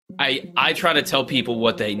I try to tell people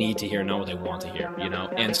what they need to hear, not what they want to hear, you know?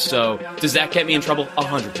 And so does that get me in trouble?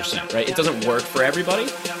 100%, right? It doesn't work for everybody.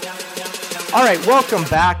 All right, welcome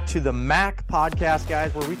back to the Mac Podcast,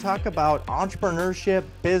 guys, where we talk about entrepreneurship,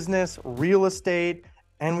 business, real estate,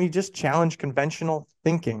 and we just challenge conventional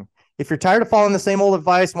thinking. If you're tired of following the same old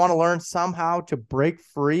advice, want to learn somehow to break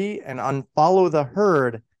free and unfollow the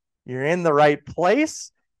herd, you're in the right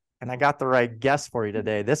place. And I got the right guest for you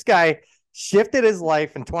today. This guy shifted his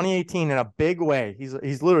life in 2018 in a big way.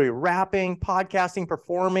 He's literally rapping, podcasting,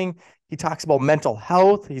 performing. He talks about mental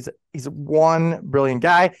health. He's one brilliant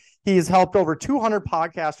guy. He has helped over 200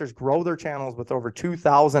 podcasters grow their channels with over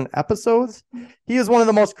 2,000 episodes. He is one of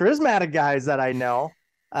the most charismatic guys that I know.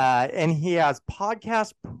 And he has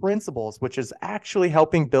podcast principles, which is actually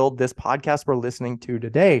helping build this podcast we're listening to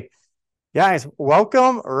today. Guys,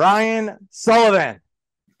 welcome Ryan Sullivan.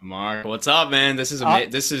 Mark, what's up, man? This is going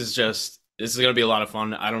to be a lot of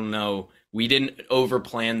fun. I don't know. We didn't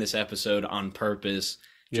overplan this episode on purpose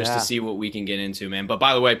just to see what we can get into, man. But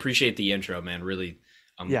by the way, I appreciate the intro, man. Really,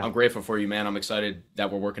 I'm grateful for you, man. I'm excited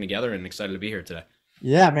that we're working together and excited to be here today.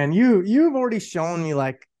 Yeah, man. You've already shown me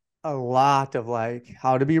like a lot of like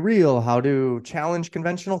how to be real, how to challenge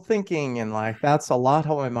conventional thinking. And like, that's a lot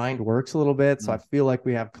how my mind works a little bit. So I feel like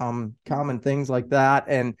we have common things like that.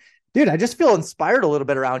 And dude, I just feel inspired a little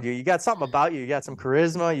bit around you. You got something about you. You got some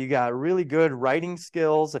charisma. You got really good writing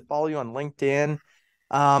skills. I follow you on LinkedIn.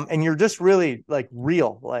 And you're just really like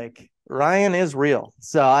real. Like Ryan is real.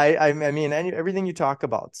 So I mean, everything you talk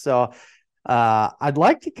about. So I'd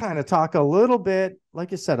like to kind of talk a little bit,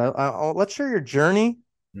 like you said, let's share your journey.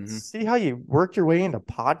 See how you worked your way into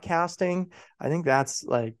podcasting. I think that's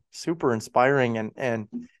like super inspiring. And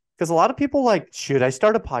because a lot of people like, should I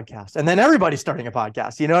start a podcast? And then everybody's starting a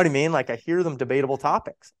podcast. You know what I mean? Like I hear them debatable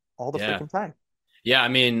topics all the freaking time. Yeah. I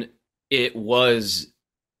mean, it was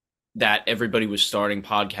that everybody was starting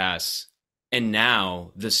podcasts, and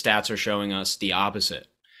now the stats are showing us the opposite.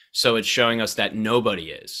 So it's showing us that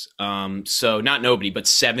nobody is. So not nobody, but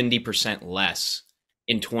 70% less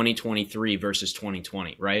in 2023 versus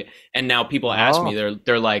 2020. Right. And now people ask me,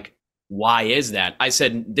 they're like, why is that? I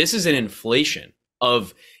said, this is an inflation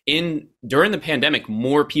of during the pandemic,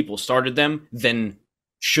 more people started them than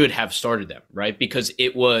should have started them, right? Because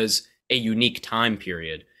it was a unique time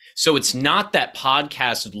period. So it's not that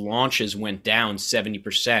podcast launches went down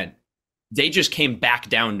 70%. They just came back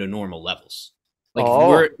down to normal levels.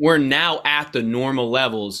 Like we're now at the normal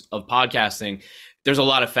levels of podcasting. There's a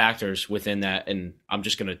lot of factors within that. And I'm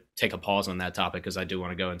just going to take a pause on that topic because I do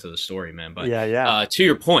want to go into the story, man. But to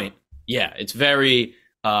your point, it's very...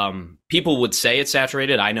 people would say it's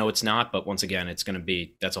saturated. I know it's not, but once again,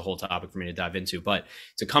 that's a whole topic for me to dive into. But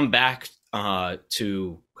to come back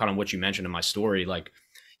to kind of what you mentioned in my story, like,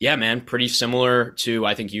 yeah, man, pretty similar to,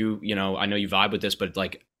 I think you know, I know you vibe with this, but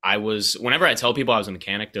like whenever I tell people I was a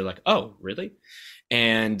mechanic, they're like, oh, really?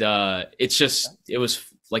 And it was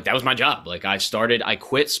like, that was my job. Like I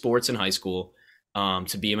quit sports in high school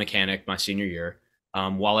to be a mechanic my senior year.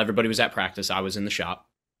 While everybody was at practice, I was in the shop.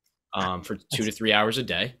 For 2 to 3 hours a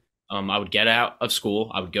day. I would get out of school,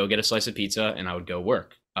 I would go get a slice of pizza, and I would go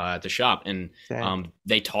work at the shop. And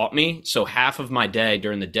they taught me. So half of my day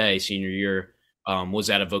during the day, senior year, was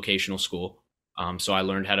at a vocational school. So I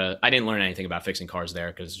didn't learn anything about fixing cars there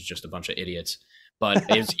because it's just a bunch of idiots. But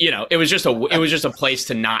it was just a place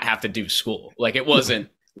to not have to do school. Like it wasn't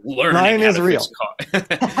learning Ryan how is to real. fix a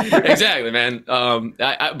car. Exactly, man.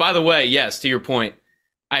 By the way, yes, to your point,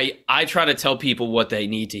 I try to tell people what they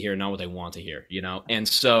need to hear, not what they want to hear, you know? And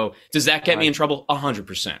so does that get me in trouble?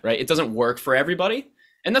 100%, right? It doesn't work for everybody,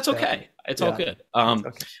 and that's okay. It's all good.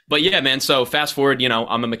 But yeah, man, so fast forward,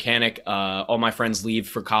 I'm a mechanic. All my friends leave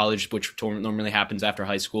for college, which normally happens after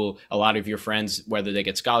high school. A lot of your friends, whether they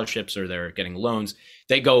get scholarships or they're getting loans,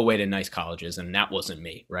 they go away to nice colleges, and that wasn't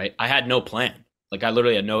me, right? I had no plan. Like I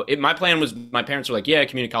literally had my plan was, my parents were like, yeah,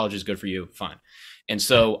 community college is good for you, fine. And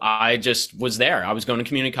so I just was there. I was going to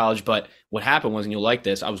community college, but what happened was, and you'll like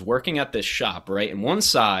this, I was working at this shop, right? And one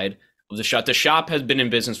side of the shop has been in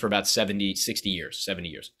business for about 70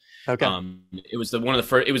 years. Okay. It was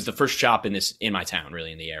the first shop in my town,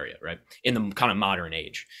 really, in the area, right? In the kind of modern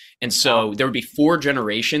age. And so there would be 4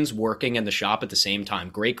 generations working in the shop at the same time.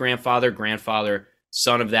 Great grandfather,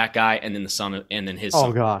 son of that guy, and then and then his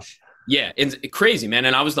son. Oh gosh. Yeah, it's crazy, man.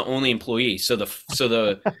 And I was the only employee. So the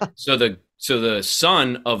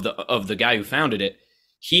son of the guy who founded it,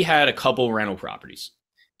 he had a couple rental properties.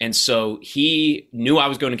 And so he knew I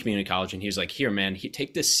was going to community college, and he was like, here, man,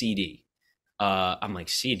 take this CD. I'm like,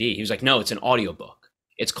 CD? He was like, no, it's an audiobook.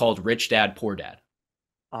 It's called Rich Dad, Poor Dad.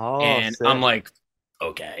 Oh, and sick. I'm like,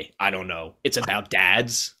 okay, I don't know. It's about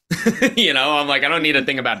dads. I'm like, I don't need to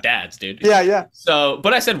think about dads, dude. Yeah, yeah. So,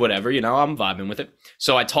 but I said, whatever, I'm vibing with it.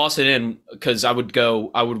 So I toss it in because I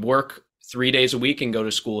would work 3 days a week and go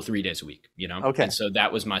to school 3 days a week, Okay. And so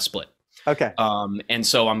that was my split. Okay. And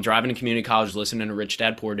so I'm driving to community college, listening to Rich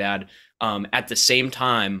Dad, Poor Dad. At the same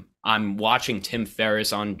time, I'm watching Tim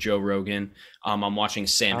Ferriss on Joe Rogan. I'm watching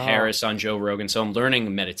Sam Harris on Joe Rogan. So I'm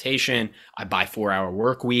learning meditation. I buy 4 Hour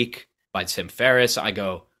Work Week by Tim Ferriss. I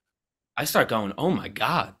start going, oh my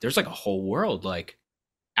God, there's like a whole world like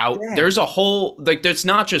out. Yeah. There's a whole, like, there's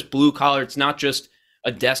not just blue collar. It's not just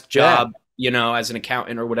a desk job, as an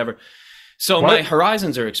accountant or whatever. So my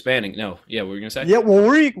horizons are expanding. No. Yeah. What were you going to say? Yeah. Well,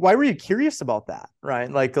 why were you curious about that?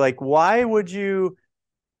 Right. Like why would you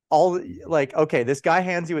okay, this guy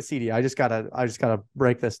hands you a CD. I just gotta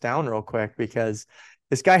break this down real quick because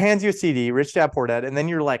this guy hands you a CD, Rich Dad Poor Dad, and then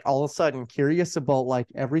you're like all of a sudden curious about like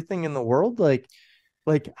everything in the world. Like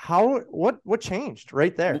how what changed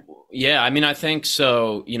right there? Yeah, I mean, I think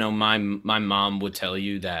so. My mom would tell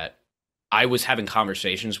you that I was having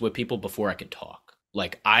conversations with people before I could talk.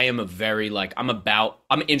 Like I am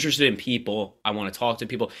I'm interested in people. I want to talk to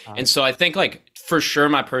people. And so I think like for sure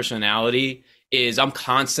my personality is I'm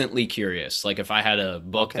constantly curious. Like if I had a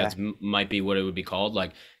book, that might be what it would be called,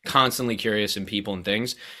 like constantly curious in people and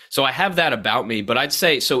things. So I have that about me, but I'd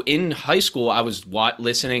say, so in high school, I was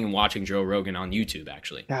listening and watching Joe Rogan on YouTube,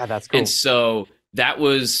 actually. Yeah, that's cool. And so that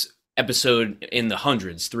was episode in the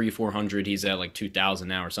hundreds, 400. He's at like 2000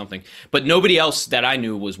 now or something, but nobody else that I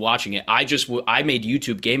knew was watching it. I made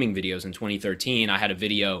YouTube gaming videos in 2013. I had a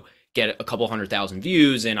video get a couple 100,000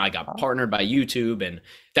 views and I got partnered by YouTube. And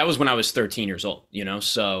that was when I was 13 years old,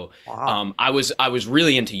 So I was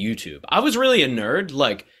really into YouTube. I was really a nerd.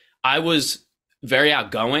 Like I was very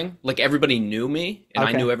outgoing. Like everybody knew me and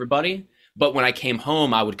I knew everybody. But when I came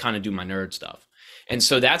home, I would kind of do my nerd stuff. And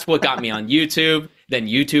so that's what got me on YouTube. Then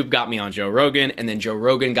YouTube got me on Joe Rogan. And then Joe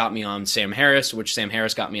Rogan got me on Sam Harris, which Sam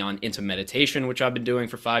Harris got me on into meditation, which I've been doing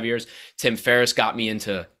for 5 years. Tim Ferriss got me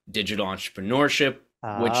into digital entrepreneurship,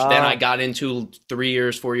 which then I got into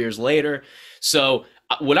 4 years later. So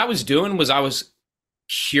what I was doing was I was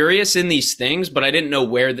curious in these things, but I didn't know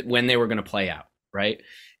when they were going to play out. Right.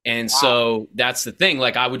 And so that's the thing.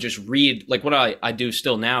 Like I would just read, like what I do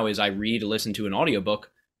still now is I listen to an audiobook.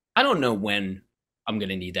 I don't know when I'm going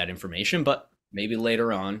to need that information, but maybe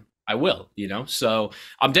later on I will, so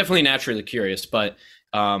I'm definitely naturally curious, but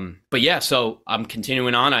yeah, so I'm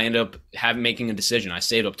continuing on. I ended up making a decision. I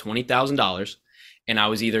saved up $20,000 and I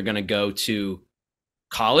was either going to go to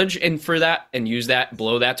college and for that and use that,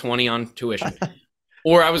 blow that 20 on tuition,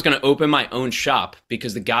 or I was going to open my own shop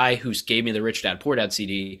because the guy who gave me the Rich Dad Poor Dad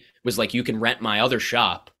CD was like, you can rent my other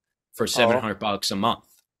shop for $700 a month.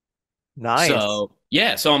 Nice. So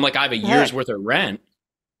yeah, so I'm like, I have a year's worth of rent.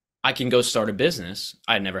 I can go start a business.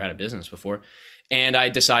 I had never had a business before. And I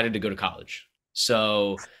decided to go to college.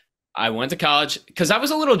 So I went to college because I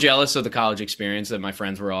was a little jealous of the college experience that my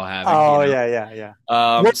friends were all having. Yeah.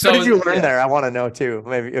 What did you learn there? I want to know too.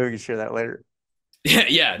 Maybe we can share that later.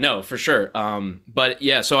 Yeah, no, for sure. But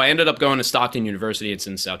yeah, so I ended up going to Stockton University. It's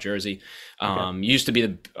in South Jersey. Used to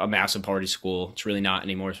be a massive party school. It's really not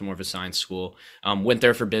anymore. It's more of a science school. Went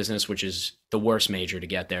there for business, which is the worst major to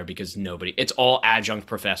get there because it's all adjunct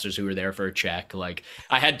professors who were there for a check. Like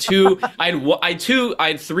I had I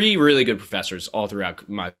had three really good professors all throughout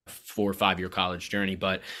my 4 or 5 year college journey.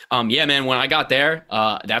 But yeah, man, when I got there,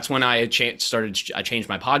 that's when I changed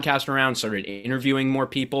my podcast around, started interviewing more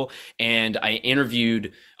people. And I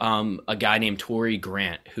interviewed a guy named Torrey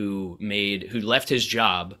Grant who left his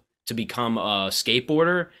job to become a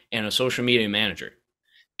skateboarder and a social media manager.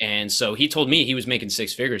 And so he told me he was making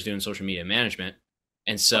 6 figures doing social media management.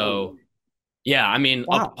 And so, yeah, I mean,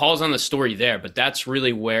 I'll pause on the story there, but that's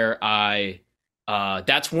really where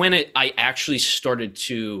that's when I actually started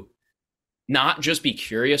to not just be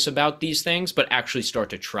curious about these things, but actually start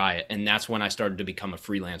to try it. And that's when I started to become a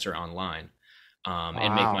freelancer online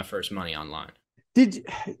and make my first money online.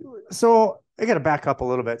 So I got to back up a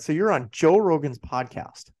little bit. So you're on Joe Rogan's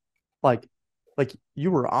podcast. Like you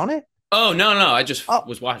were on it? Oh, no. I just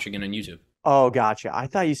was watching it on YouTube. Oh, gotcha. I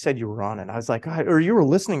thought you said you were on it. I was like, or you were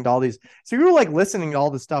listening to all these. So you were like listening to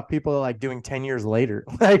all the stuff people are like doing 10 years later.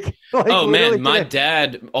 Oh man, my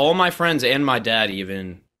dad, all my friends and my dad,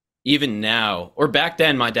 even now, or back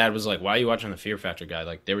then, my dad was like, why are you watching the Fear Factor guy?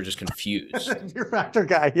 Like they were just confused. Fear Factor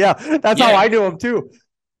guy. Yeah. That's how I knew him too.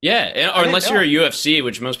 Yeah. Or unless you're a UFC,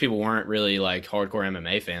 which most people weren't really like hardcore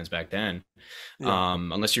MMA fans back then. Yeah.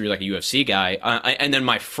 Unless you're like a UFC guy. And then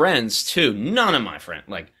my friends too, none of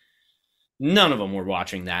them were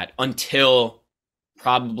watching that until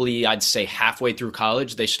probably I'd say halfway through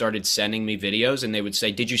college, they started sending me videos and they would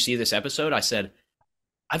say, "Did you see this episode?" I said,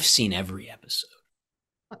 "I've seen every episode."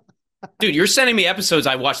 Dude, you're sending me episodes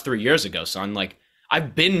I watched 3 years ago, son. Like,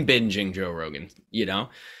 I've been binging Joe Rogan, you know?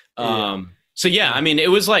 Yeah. So yeah, I mean, it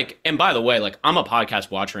was like, and by the way, like, I'm a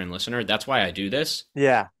podcast watcher and listener. That's why I do this.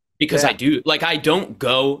 Yeah. Because Yeah. I do, like, I don't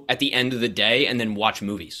go at the end of the day and then watch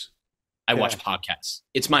movies. I watch podcasts.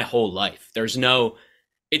 It's my whole life. There's no,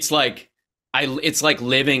 it's like, it's like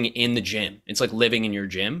living in the gym. It's like living in your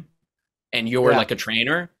gym and you're like a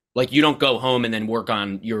trainer. Like, you don't go home and then work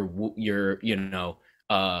on your,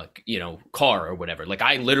 car or whatever. Like,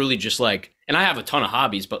 I literally just like, and I have a ton of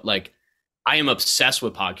hobbies, but like, I am obsessed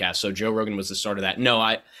with podcasts. So Joe Rogan was the start of that. No,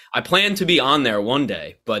 I plan to be on there one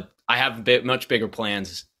day, but I have much bigger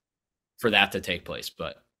plans for that to take place.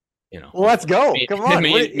 But, you know, well, let's go. Come on.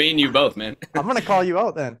 Me and you both, man. I'm going to call you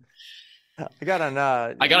out then. I got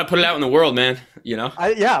to put it out in the world, man. You know?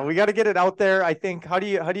 We got to get it out there. I think, how do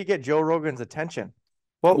you get Joe Rogan's attention?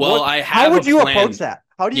 How would you approach that?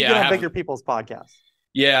 How do you get on bigger people's podcasts?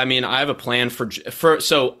 Yeah, I mean, I have a plan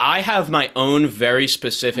so I have my own very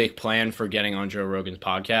specific plan for getting on Joe Rogan's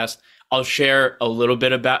podcast. I'll share a little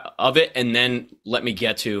bit of it, and then let me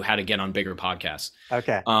get to how to get on bigger podcasts.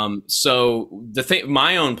 Okay. So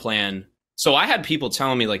my own plan. So I had people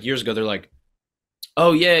telling me like years ago, they're like,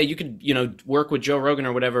 "Oh yeah, you could, work with Joe Rogan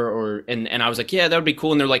or whatever," and I was like, "Yeah, that would be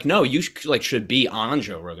cool." And they're like, "No, you should be on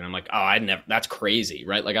Joe Rogan." I'm like, "Oh, that's crazy,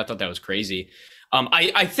 right?" Like, I thought that was crazy.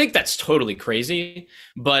 I think that's totally crazy,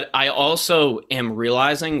 but I also am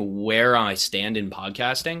realizing where I stand in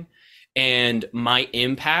podcasting and my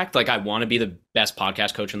impact. Like, I want to be the best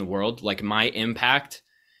podcast coach in the world. Like, my impact,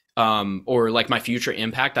 or like my future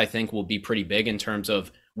impact, I think will be pretty big in terms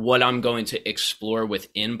of what I'm going to explore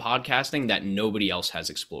within podcasting that nobody else has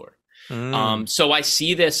explored. So I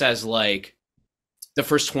see this as like the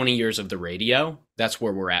first 20 years of the radio. That's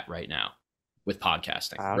where we're at right now with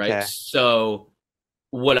podcasting, right? So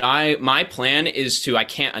my plan is I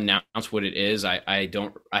can't announce what it is.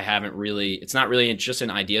 It's not really just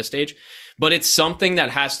an idea stage, but it's something that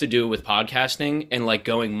has to do with podcasting and like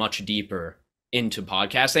going much deeper into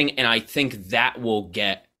podcasting. And I think that will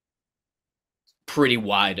get pretty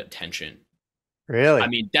wide attention. Really? I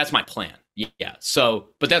mean, that's my plan. Yeah. So,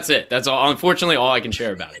 but that's it. That's all, unfortunately, all I can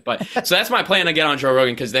share about it. But so that's my plan to get on Joe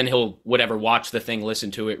Rogan, because then he'll watch the thing,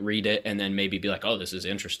 listen to it, read it, and then maybe be like, "Oh, this is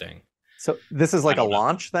interesting." So this is like a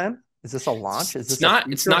launch then? Is this a launch? It's not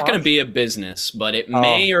going to be a business, but it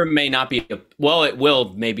may or may not be. It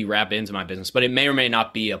will maybe wrap into my business, but it may or may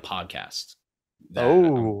not be a podcast.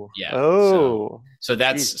 So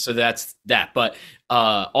that's that. But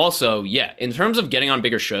also, yeah, in terms of getting on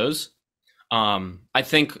bigger shows, I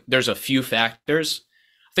think there's a few factors.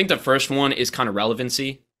 I think the first one is kind of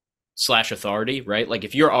relevancy / authority, right? Like,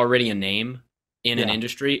 if you're already a name in an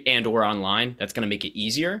industry and or online, that's going to make it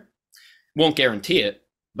easier. Won't guarantee it,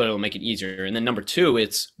 but it'll make it easier. And then number two,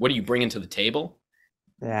 it's what are you bringing to the table?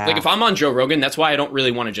 Yeah. Like, if I'm on Joe Rogan, that's why I don't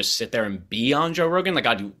really want to just sit there and be on Joe Rogan. Like,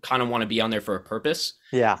 I do kind of want to be on there for a purpose.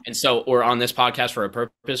 Yeah. And so, or on this podcast for a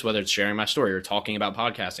purpose, whether it's sharing my story or talking about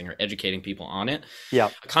podcasting or educating people on it. Yeah.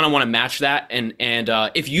 I kind of want to match that. And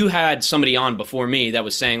if you had somebody on before me that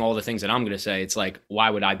was saying all the things that I'm going to say, it's like, why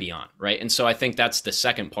would I be on? Right. And so I think that's the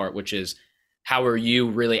second part, which is how are you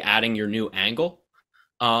really adding your new angle?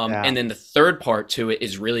 And then the third part to it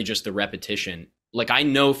is really just the repetition. Like, I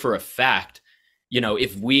know for a fact,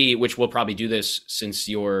 if which we'll probably do this since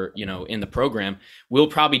you're, in the program, we'll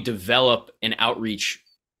probably develop an outreach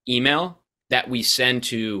email that we send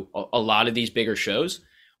to a lot of these bigger shows.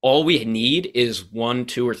 All we need is 1,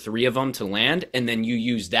 2, or 3 of them to land. And then you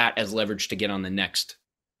use that as leverage to get on the next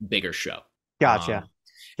bigger show. Gotcha.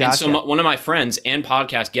 And so one of my friends and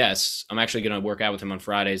podcast guests, I'm actually going to work out with him on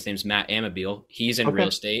Friday. His name's Matt Amabile. He's in real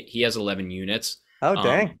estate. He has 11 units. Oh,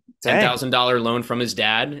 dang. $10,000 loan from his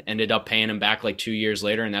dad, ended up paying him back like 2 years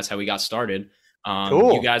later. And that's how we got started.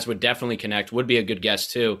 Cool. You guys would definitely connect, would be a good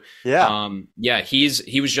guest too. Yeah.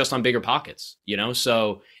 He was just on Bigger Pockets,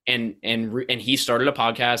 so, and he started a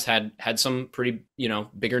podcast, had some pretty,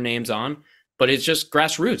 bigger names on, but it's just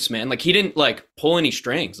grassroots, man. Like, he didn't like pull any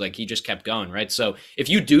strings. Like, he just kept going. Right. So if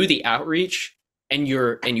you do the outreach and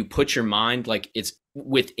you put your mind, like, it's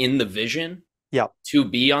within the vision to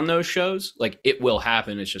be on those shows, like, it will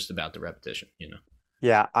happen. It's just about the repetition,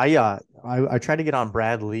 Yeah. I tried to get on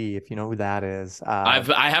Brad Lee, if you know who that is.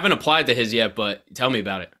 I haven't applied to his yet, but tell me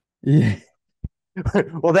about it. Yeah.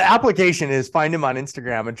 Well, the application is find him on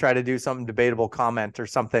Instagram and try to do some debatable comment or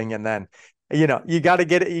something. And then, you got to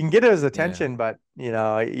get it. You can get his attention, but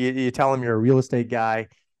you tell him you're a real estate guy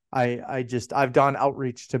I've done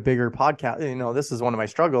outreach to bigger podcasts. You know, this is one of my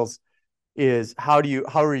struggles is how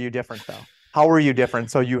are you different though? How are you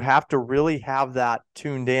different? So you have to really have that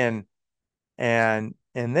tuned in, and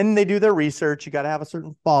then they do their research. You got to have a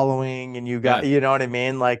certain following, and Yeah. you know what I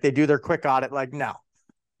mean? Like they do their quick audit, like, no,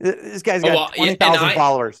 this guy's Oh got well, and 20,000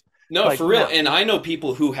 followers. no, Like, for real. no. And I know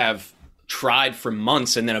people who have tried for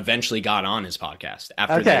months and then eventually got on his podcast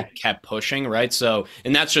after they Okay. kept pushing, right? So,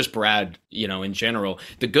 and that's just Brad, in general.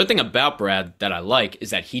 The good thing about Brad that I like is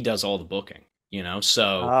that he does all the booking,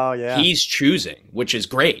 so Oh yeah. he's choosing, which is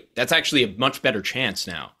great. That's actually a much better chance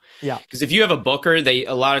now. Yeah. Because if you have a booker,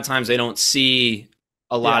 a lot of times they don't see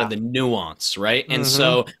a lot Yeah. of the nuance, right? And Mm-hmm.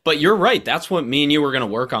 so, but you're right. That's what me and you are going to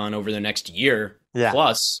work on over the next year Yeah.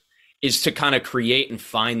 plus is to kind of create and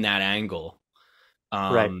find that angle.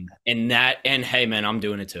 Right. And hey, man, I'm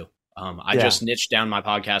doing it too. I Yeah. just niched down my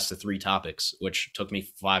podcast to 3 topics, which took me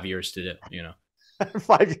 5 years to do.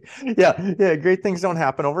 Five, yeah, yeah. Great things don't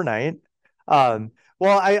happen overnight. Well,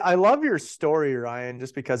 I love your story, Ryan,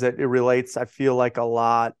 just because it relates, I feel like a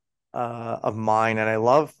lot of mine. And I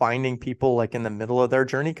love finding people like in the middle of their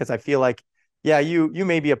journey because I feel like, yeah, you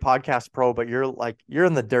may be a podcast pro, but you're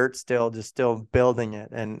in the dirt still, just still building it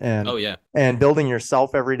Oh yeah. and building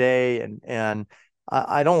yourself every day. And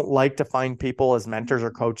I don't like to find people as mentors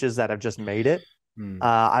or coaches that have just made it. Hmm.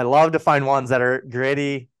 I love to find ones that are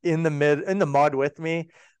gritty in the mud with me,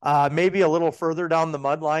 maybe a little further down the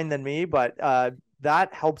mud line than me, but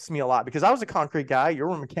that helps me a lot because I was a concrete guy. You're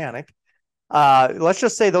a mechanic. Let's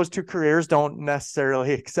just say those two careers don't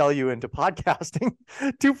necessarily excel you into podcasting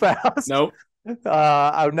too fast. Nope.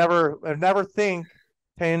 I'd never think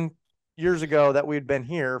 10 years ago that we'd been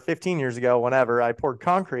here, 15 years ago, whenever I poured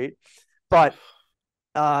concrete, but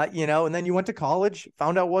and then you went to college,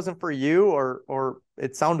 found out it wasn't for you, or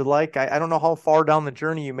it sounded like I don't know how far down the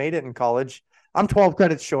journey you made it in college. I'm 12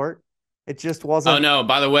 credits short. It just Oh wasn't. no,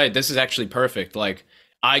 by the way, this is actually perfect. Like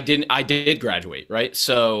I did graduate, right?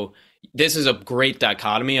 So this is a great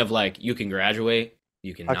dichotomy of like you can graduate,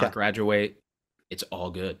 you can Okay. not graduate. It's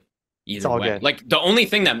all good. It's Either all way. good. Like the only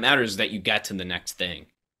thing that matters is that you get to the next thing.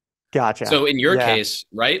 Gotcha. So in your Yeah. case,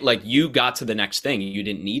 right? Like you got to the next thing. You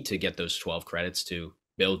didn't need to get those 12 credits to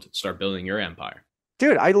start building your empire.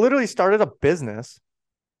 Dude, I literally started a business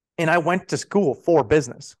and I went to school for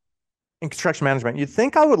business in construction management. You'd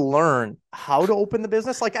think I would learn how to open the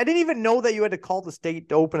business. Like I didn't even know that you had to call the state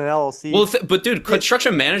to open an LLC. Well, but dude,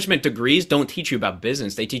 construction management degrees don't teach you about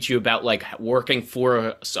business. They teach you about like working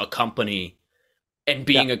for a company and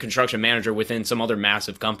being a construction manager within some other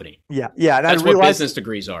massive company. Yeah. Yeah. And That's I what realized business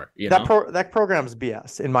degrees are, that program's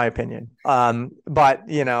BS in my opinion. But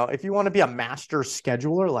if you want to be a master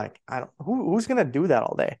scheduler, like who's gonna do that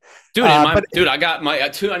all day? Dude, I got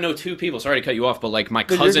I know 2 people. Sorry to cut you off, but like my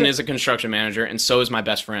Dude, cousin is a construction manager, and so is my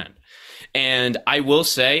best friend. And I will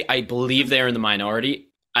say, I believe they're in the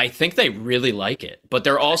minority. I think they really like it, but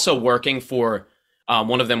they're also working for.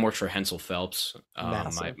 One of them works for Hensel Phelps,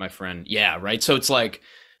 my friend. Yeah, right. So it's like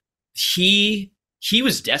he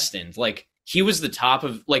was destined. Like he was the top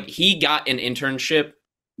of like he got an internship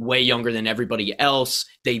way younger than everybody else.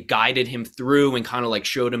 They guided him through and kind of like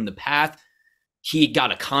showed him the path. He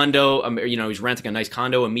got a condo, he was renting a nice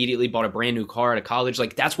condo, immediately bought a brand new car out of college.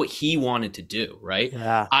 Like that's what he wanted to do, right?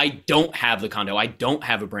 Yeah. I don't have the condo. I don't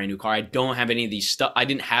have a brand new car. I don't have any of these stuff. I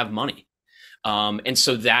didn't have money. And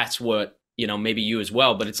so that's what, maybe you as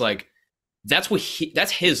well, but it's like,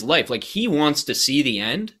 that's his life. Like he wants to see the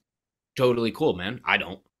end. Totally cool, man. I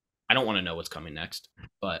don't want to know what's coming next,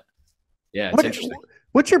 but yeah, it's interesting.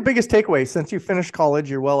 What's your biggest takeaway since you finished college?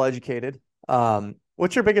 You're well educated.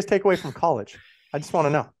 What's your biggest takeaway from college? I just want to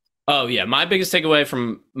know. Oh yeah. My biggest takeaway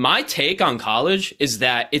from my take on college is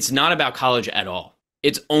that it's not about college at all.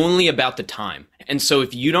 It's only about the time. And so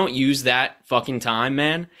if you don't use that fucking time,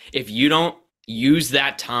 man, if you don't use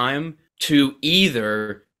that time to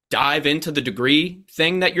either dive into the degree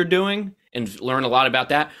thing that you're doing and learn a lot about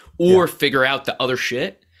that or figure out the other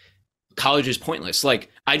shit, college is pointless.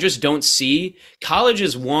 Like I just don't see college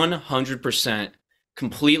is 100%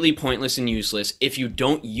 completely pointless and useless if you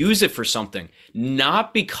don't use it for something,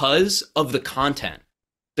 not because of the content.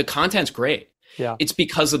 The content's great. Yeah. It's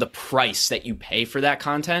because of the price that you pay for that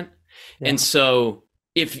content. Yeah. And so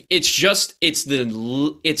if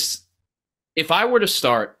I were to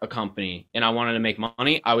start a company and I wanted to make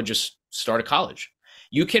money, I would just start a college.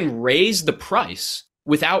 You can raise the price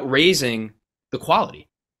without raising the quality.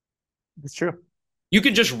 It's true. You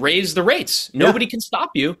can just raise the rates. Nobody can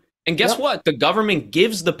stop you. And guess what? The government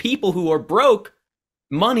gives the people who are broke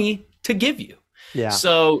money to give you. Yeah.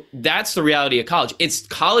 So that's the reality of college.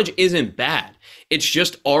 College isn't bad. It's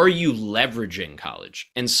just, are you leveraging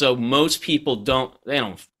college? And so most people they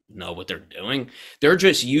don't know what they're doing. They're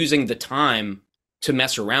just using the time to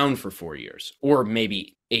mess around for 4 years, or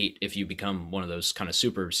maybe 8 if you become one of those kind of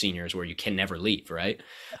super seniors where you can never leave, right?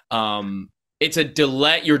 It's a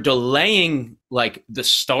delay. You're delaying like the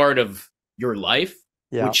start of your life,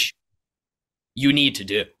 which you need to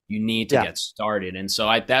do. You need to get started. And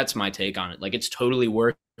so that's my take on it. Like, it's totally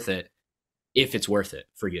worth it if it's worth it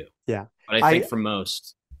for you. Yeah. But I think for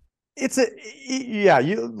most,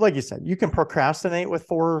 you, like you said, you can procrastinate with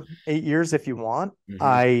 8 years if you want.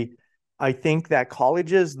 Mm-hmm. I think that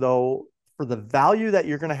colleges, though, for the value that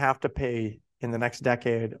you're going to have to pay in the next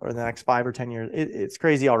decade or the next 5 or 10 years, it's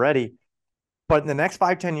crazy already. But in the next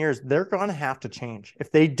 5, 10 years, they're going to have to change.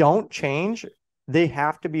 If they don't change, they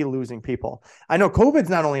have to be losing people. I know COVID's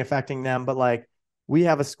not only affecting them, but like, we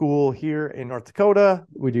have a school here in North Dakota.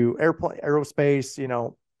 We do aerospace,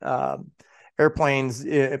 airplanes,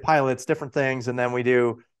 pilots, different things. And then we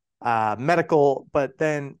do medical, but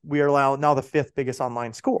then we are now the 5th biggest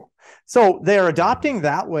online school. So they're adopting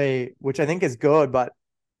that way, which I think is good, but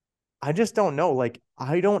I just don't know. Like,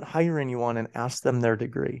 I don't hire anyone and ask them their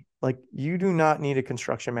degree. Like, you do not need a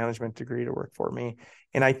construction management degree to work for me.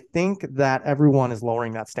 And I think that everyone is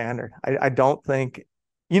lowering that standard. I don't think,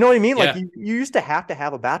 you know what I mean? Yeah. Like, you used to have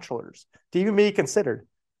a bachelor's to even be considered.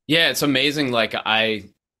 Yeah, it's amazing. Like, I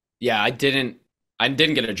didn't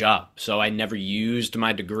get a job, so I never used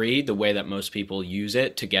my degree the way that most people use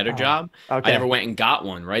it to get a job. Okay. I never went and got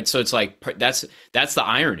one, right? So it's like, that's the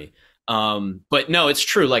irony. But no, it's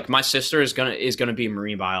true. Like, my sister is gonna be a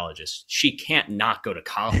marine biologist. She can't not go to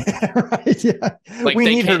college. Right, yeah. Like, we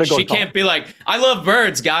need her to go. She can't be like, I love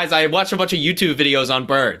birds, guys. I watch a bunch of YouTube videos on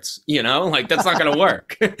birds. Like, that's not gonna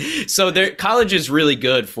work. So college is really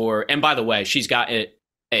good for. And by the way, she's got it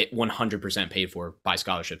 100% paid for by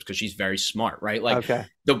scholarships because she's very smart, right? Like,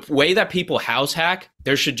 the way that people house hack,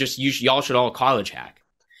 y'all should all college hack.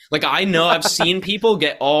 Like, I know I've seen people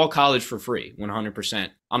get all college for free, 100%.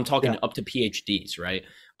 I'm talking up to PhDs, right?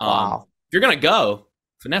 Wow. If you're going to go,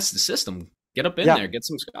 finesse the system, get up in there, get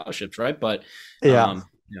some scholarships, right? But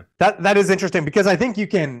that is interesting because I think you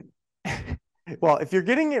can, well, if you're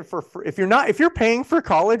getting it for free, if you're paying for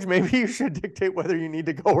college, maybe you should dictate whether you need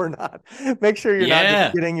to go or not. Make sure you're not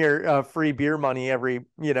just getting your free beer money every,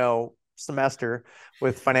 semester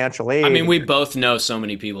with financial aid. I mean, we both know so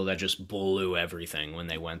many people that just blew everything when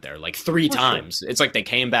they went there, like 3 times. Sure. It's like they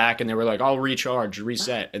came back and they were like, I'll recharge,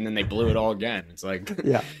 reset, and then they blew it all again. It's like,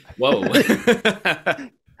 whoa.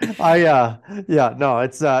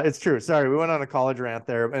 It's true. Sorry, we went on a college rant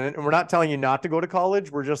there, and we're not telling you not to go to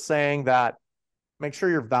college. We're just saying that make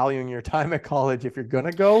sure you're valuing your time at college if you're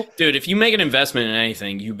gonna go. Dude, if you make an investment in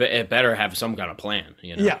anything, it better have some kind of plan.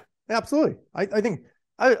 Yeah, absolutely. I think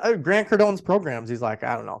Grant Cardone's programs, he's like,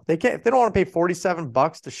 I don't know. If they don't want to pay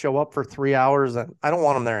 $47 to show up for 3 hours, and I don't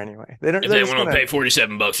want them there anyway. If they want to pay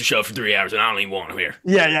 $47 to show up for 3 hours, and I don't even want them here.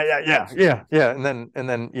 Yeah. And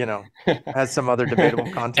then has some other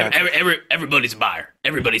debatable content. Everybody's a buyer.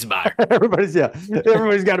 Everybody's got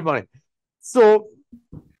a money. So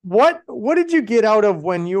what did you get out of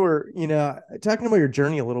when you were, talking about your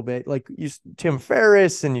journey a little bit, like Tim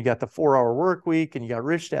Ferriss, and you got the 4-hour work week, and you got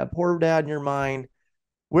Rich Dad, Poor Dad in your mind?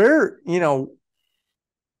 Where,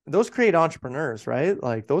 those create entrepreneurs, right?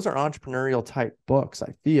 Like, those are entrepreneurial type books,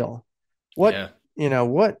 I feel. When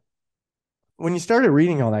you started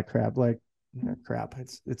reading all that crap,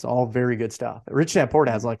 it's all very good stuff. Rich Dad Poor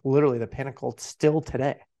Dad is like literally the pinnacle still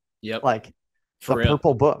today. Yep. Like, the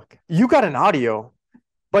Purple Book. You got an audio,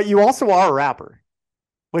 but you also are a rapper,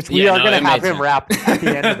 which we are going to have him rap at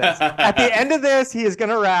the end of this. At the end of this, he is going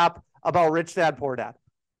to rap about Rich Dad Poor Dad.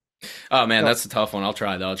 Oh man, that's a tough one. I'll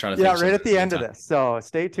try though. I'll try to. Yeah, right at the end of this. So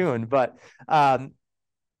stay tuned. But, what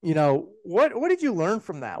did you learn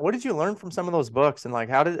from that? What did you learn from some of those books? And like,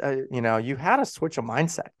 how did you had to switch a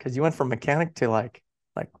mindset because you went from mechanic to like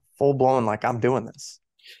full blown, like, I'm doing this.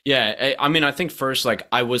 Yeah, I mean, I think first, like,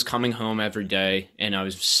 I was coming home every day and I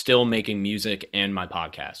was still making music and my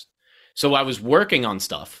podcast. So I was working on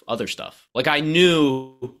other stuff. Like, I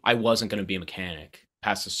knew I wasn't going to be a mechanic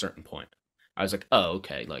past a certain point. I was like, oh,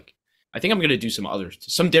 okay. Like, I think I'm going to do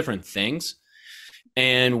some different things.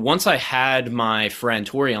 And once I had my friend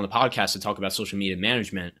Tori on the podcast to talk about social media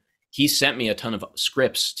management, he sent me a ton of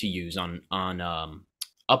scripts to use on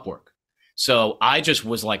Upwork. So I just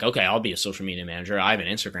was like, okay, I'll be a social media manager. I have an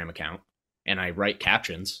Instagram account and I write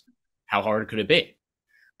captions. How hard could it be?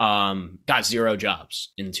 Got 0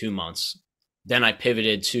 jobs in 2 months. Then I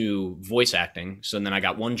pivoted to voice acting. So then I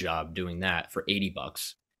got 1 job doing that for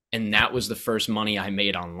 $80. And that was the first money I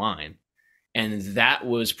made online. And that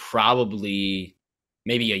was probably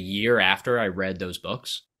maybe a year after I read those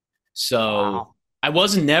books. So Wow. I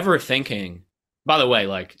was never thinking, by the way,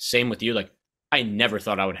 like same with you, like I never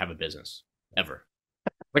thought I would have a business ever.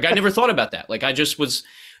 Like I never thought about that. Like I just was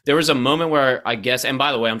there was a moment where I guess, and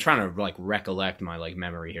by the way, I'm trying to like recollect my like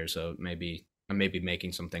memory here, so maybe I may be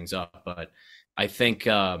making some things up, but I think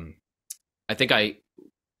I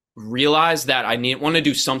realized that I want to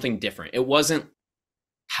do something different. It wasn't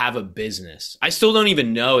have a business. I still don't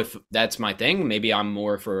even know if that's my thing. Maybe I'm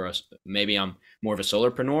more of a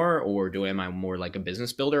solopreneur, or am I more like a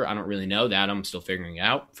business builder? I don't really know that. I'm still figuring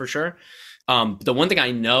out for sure. The one thing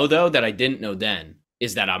I know though that I didn't know then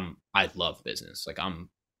is that I love business. Like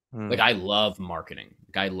I love marketing.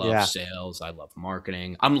 Like I love Yeah. sales. I love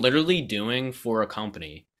marketing. I'm literally doing for a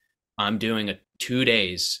company. I'm doing a 2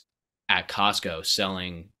 days at Costco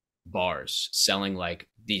selling like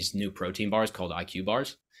these new protein bars called IQ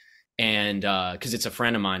bars. And because it's a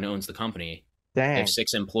friend of mine who owns the company. They have Dang.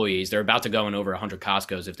 6 employees. They're about to go in over 100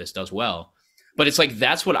 Costco's if this does well. But it's like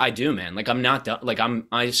that's what I do, man. Like I'm not done. Like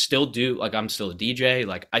I still do. Like I'm still a DJ.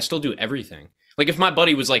 Like I still do everything. Like if my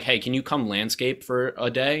buddy was like, "Hey, can you come landscape for a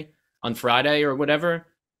day on Friday or whatever?"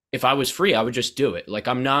 If I was free, I would just do it. Like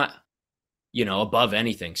I'm not, above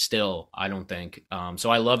anything still, I don't think. So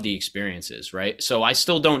I love the experiences, right? So I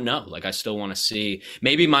still don't know. Like I still want to see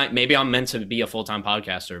maybe I'm meant to be a full-time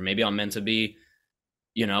podcaster. Maybe I'm meant to be,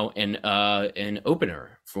 an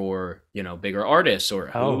opener for, bigger artists,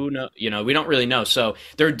 or Oh, who know, we don't really know. So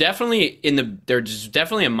there's definitely a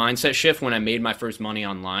mindset shift when I made my first money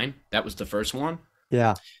online. That was the first one.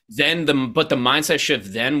 yeah. But the mindset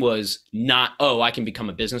shift then was not, oh, I can become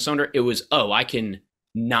a business owner. It was, oh, I can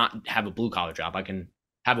not have a blue collar job. I can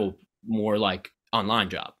have a more like online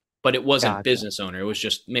job. But it wasn't Gotcha. business owner. It was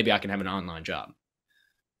just maybe I can have an online job.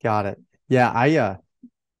 Got it. Yeah.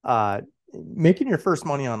 Uh, Making your first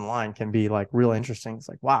money online can be like real interesting. It's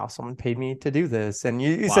like, wow, someone paid me to do this. And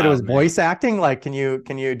you said it was Wild, man. voice acting. Like, can you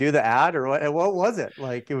do the ad, or what was it?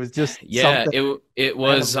 Like, it was just Yeah, something it random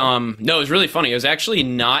was done. no, it was really funny. It was actually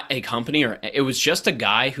not a company, or it was just a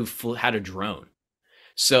guy who had a drone.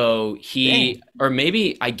 So Dang. or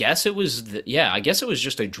maybe I guess it was I guess it was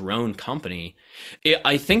just a drone company.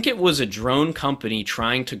 I think it was a drone company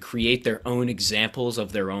trying to create their own examples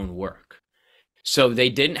of their own work. So they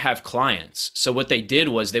didn't have clients. So what they did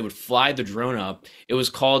was they would fly the drone up. It was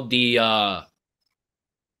called it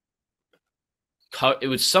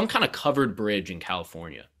was some kind of covered bridge in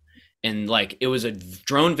California. And like it was a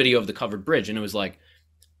drone video of the covered bridge, and it was like,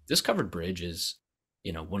 this covered bridge is,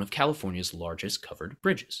 one of California's largest covered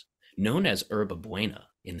bridges, known as Yerba Buena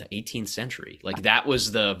in the 18th century. Like that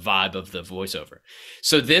was the vibe of the voiceover.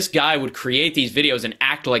 So this guy would create these videos and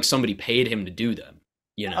act like somebody paid him to do them,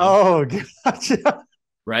 Oh, gotcha.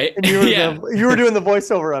 right? And Yeah, you were doing the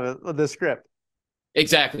voiceover of the script.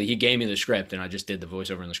 exactly. He gave me the script and I just did the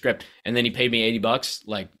voiceover in the script. And then he paid me $80.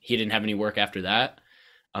 Like he didn't have any work after that.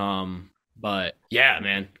 But yeah,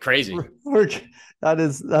 man, crazy. Work. That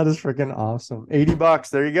is freaking awesome. $80.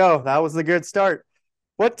 There you go. That was a good start.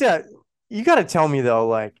 What you got to tell me though,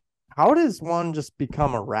 like, how does one just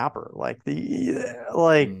become a rapper?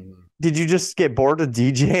 Mm. did you just get bored of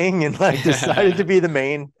DJing and like decided to be the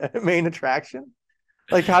main attraction?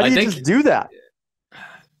 Like, how do I you think just do that?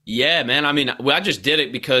 Yeah, man. I mean, well, I just did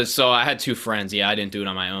it because I had two friends. Yeah, I didn't do it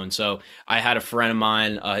on my own. So I had a friend of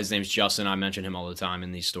mine. His name's Justin. I mention him all the time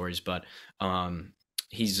in these stories, but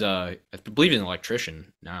he's I believe he's an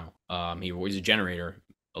electrician now. He's a generator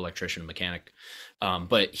electrician mechanic.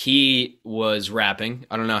 But he was rapping.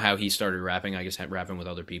 I don't know how he started rapping. I guess rapping with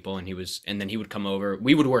other people, and then he would come over.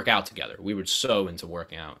 We would work out together. We were so into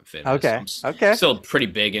working out and fitness. Okay. Okay. Still pretty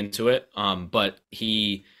big into it. But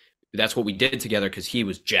that's what we did together because he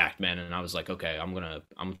was jacked, man. And I was like, okay,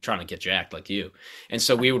 I'm trying to get jacked like you. And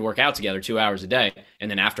so we would work out together 2 hours a day. And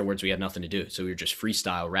then afterwards we had nothing to do. So we were just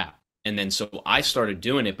freestyle rap. And then so I started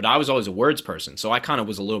doing it, but I was always a words person. So I kind of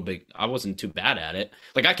was I wasn't too bad at it.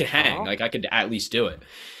 Like I could hang, Oh, like I could at least do it.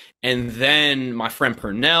 And then my friend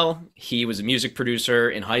Purnell, he was a music producer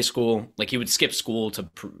in high school. Like he would skip school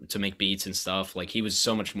to make beats and stuff. Like he was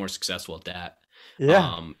so much more successful at that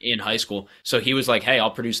yeah. in high school. So he was like, "Hey,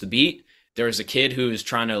 I'll produce the beat." There was a kid who was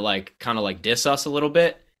trying to like kind of like diss us a little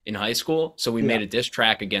bit in high school, so we Yeah. made a diss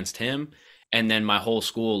track against him, and then my whole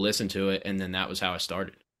school listened to it, and then that was how I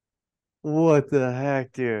started. What the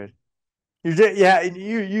heck, dude? Yeah,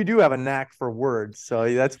 you do have a knack for words,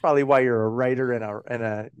 so that's probably why you're a writer and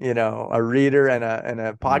a reader and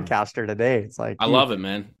a Mm. podcaster today. It's like I love it,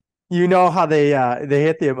 man. you know how they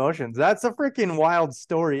hit the emotions. That's a freaking wild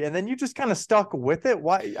story, and then you just kind of stuck with it.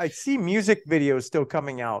 Why? I see music videos still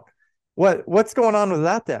coming out. What's going on with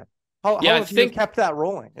that then? Yeah, How I have you think kept that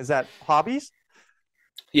rolling? Is that hobbies?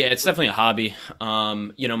 yeah, it's definitely a hobby.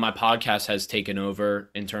 My podcast has taken over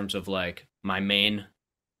in terms of like my main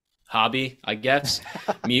hobby, I guess.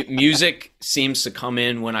 Music seems to come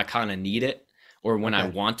in when I kind of need it or when I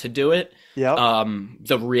Okay. want to do it. Yep.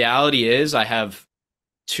 The reality is I have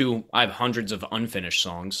hundreds of unfinished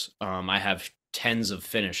songs. I have tens of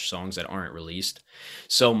finished songs that aren't released.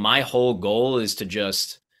 So my whole goal is to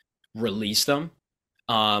just release them.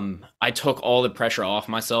 I took all the pressure off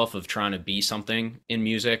myself of trying to be something in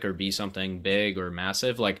music or be something big or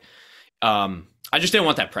massive. I just didn't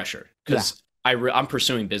want that pressure Yeah. because I'm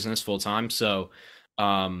pursuing business full time. So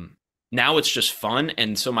um, now it's just fun.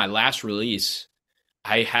 And so my last release,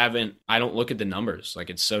 I don't look at the numbers. Like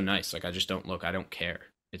it's so nice. Like I just don't look. I don't care.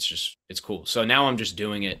 It's cool. So now I'm just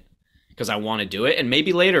doing it because I want to do it. And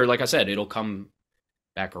maybe later, like I said, it'll come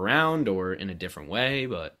back around or in a different way.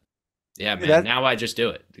 But yeah, man, That now I just do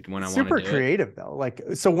it when I want to super do it. creative though. Like,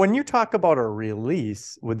 so when you talk about a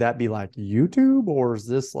release, would that be like YouTube, or is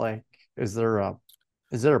this like, is there a,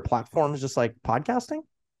 is there a platform just like podcasting?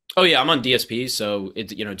 Oh yeah, I'm on DSP, so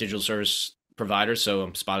it's digital service provider. So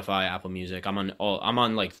I'm Spotify, Apple Music. I'm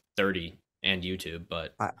on like 30 and YouTube.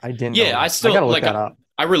 But I didn't know yeah, I that. I still gotta look like that up.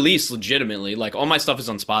 I release legitimately. Like all my stuff is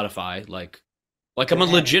on Spotify. Like I'm a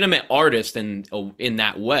Dang. legitimate artist in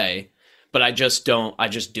that way. But I just don't. I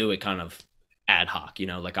just do it kind of ad hoc.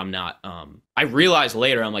 Like I'm not. I realized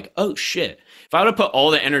later I'm like, oh shit. If I would have put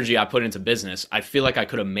all the energy I put into business, I feel like I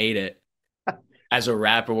could have made it as a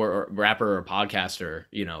rapper or podcaster,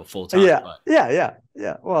 full time. Yeah, But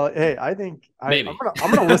yeah. Well, hey, I think maybe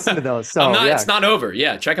I'm gonna listen to those. I'm So not. yeah, It's not over.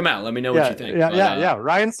 Yeah, check them out. Let me know what you think. But yeah.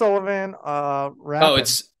 Ryan Sullivan, oh, rapping.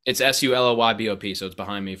 it's Sullybop, so it's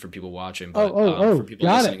behind me for people watching. Oh, But oh, for oh, people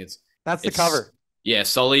got listening, it. it's That's the it's cover. yeah,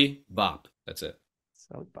 Sully Bop. That's it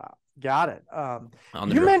So Bob, got it. on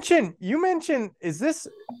the drum. You mentioned, is this,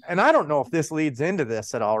 and I don't know if this leads into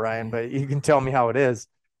this at all, Ryan, but you can tell me how it is.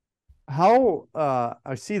 How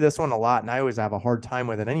I see this one a lot, and I always have a hard time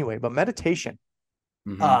with it anyway. But meditation.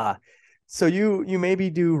 Hmm. Uh so you maybe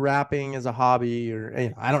do rapping as a hobby,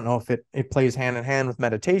 or I don't know if it plays hand in hand with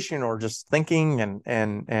meditation or just thinking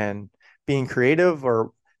and being creative,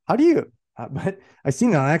 or how do you? But I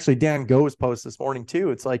seen on actually Dan Go's post this morning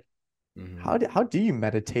too. It's like Hmm. how do you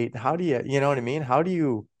meditate? How do you know what I mean? How do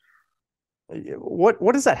you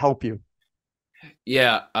what does that help you?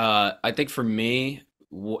 Yeah, I think for me,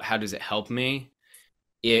 how does it help me?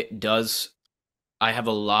 It does. I have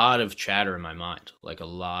a lot of chatter in my mind, like a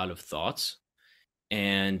lot of thoughts,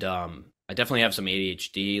 and I definitely have some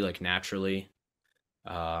ADHD, like naturally.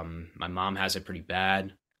 My mom has it pretty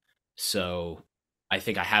bad, so I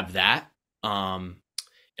think I have that. And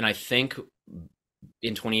I think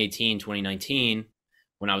in 2018, 2019,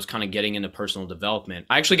 when I was kind of getting into personal development,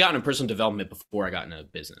 I actually got into personal development before I got into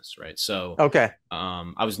business, right? So Okay.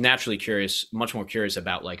 I was naturally curious, much more curious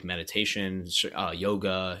about like meditation,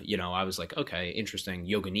 yoga. I was like, okay, interesting.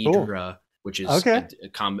 Yoga Cool. nidra, which is Okay.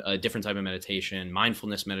 a different type of meditation,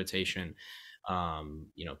 mindfulness meditation.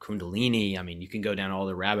 Kundalini. I mean, you can go down all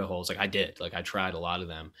the rabbit holes. Like I did. Like I tried a lot of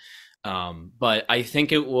them. But I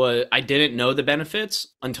think I didn't know the benefits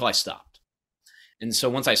until I stopped. And so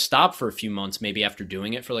once I stopped for a few months, maybe after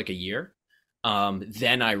doing it for like a year,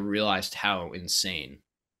 then I realized how insane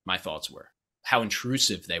my thoughts were, how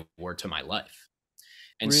intrusive they were to my life.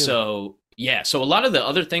 And Really? so, yeah, so a lot of the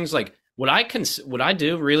other things, like what I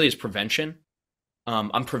do really is prevention.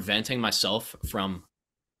 I'm preventing myself from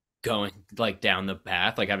going like down the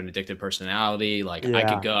path, like having an addictive personality. Like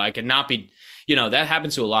Yeah. I could not be, that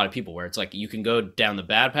happens to a lot of people where it's like you can go down the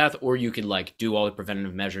bad path or you could like do all the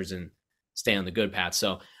preventative measures and stay on the good path.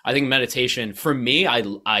 So I think meditation for me, I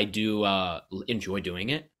do enjoy doing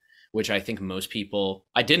it, which I think most people,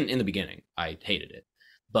 I didn't in the beginning. I hated it,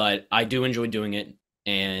 but I do enjoy doing it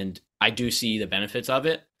and I do see the benefits of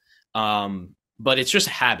it. But it's just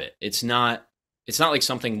a habit. It's not like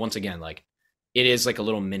something, once again, like it is like a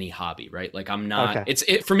little mini hobby, right? Like I'm not,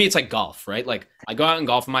 Okay. for me, it's like golf, right? Like I go out and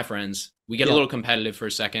golf with my friends. We get a Yep. little competitive for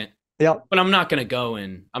a second, Yep. but I'm not going to go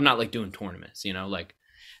and I'm not like doing tournaments, like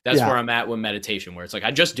that's where Yeah. I'm at with meditation, where it's like I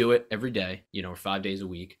just do it every day, or 5 days a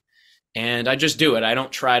week. And I just do it. I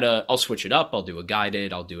don't try to, I'll switch it up. I'll do a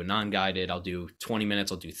guided, I'll do a non guided, I'll do 20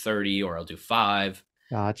 minutes, I'll do 30, or I'll do 5.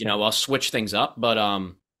 Gotcha. I'll switch things up. But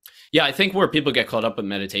yeah, I think where people get caught up with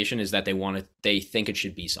meditation is that they think it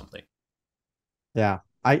should be something. Yeah.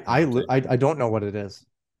 So, I don't know what it is.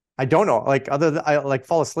 I don't know. Like other than I like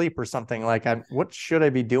fall asleep or something. Like what should I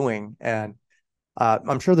be doing? And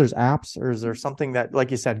I'm sure there's apps, or is there something that,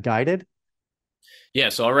 like you said, guided? Yeah,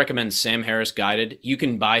 so I'll recommend Sam Harris Guided. You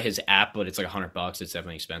can buy his app, but it's like $100. It's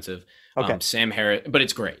definitely expensive. Okay. Sam Harris, but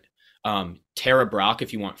it's great. Tara Brock,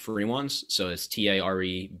 if you want free ones, so it's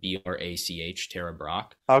TareBrach, Tara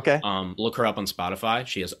Brock. Okay. Look her up on Spotify.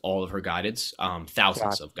 She has all of her guideds,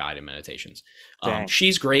 thousands God of guided meditations. dang.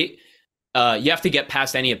 She's great. You have to get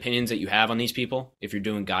past any opinions that you have on these people if you're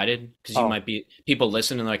doing guided, because you Oh. might be people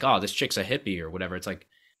listen and like, oh, this chick's a hippie or whatever. It's like,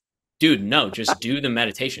 dude, no, just do the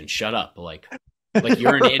meditation. Shut up, like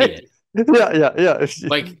you're an Right. idiot. Yeah.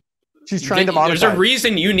 Like She's trying to monetize. there's a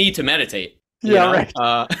reason you need to meditate. Yeah, right.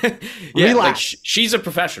 Yeah, Relax. like she's a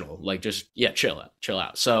professional. Like just chill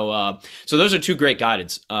out. So those are two great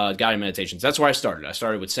guided meditations. That's where I started. I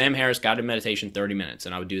started with Sam Harris guided meditation, 30 minutes,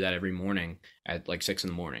 and I would do that every morning at like 6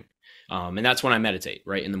 a.m. And that's when I meditate,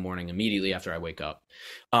 right in the morning, immediately after I wake up.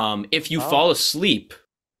 If you fall asleep,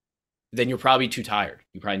 then you're probably too tired.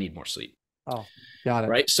 You probably need more sleep. Oh, got it.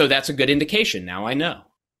 Right. So that's a good indication. Now I know.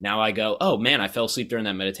 Now I go, oh man, I fell asleep during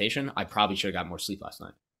that meditation. I probably should have got more sleep last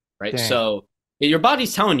night. Right. Dang. So your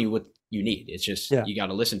body's telling you what you need. It's just, you got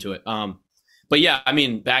to listen to it. But yeah, I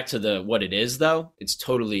mean, back to what it is though, it's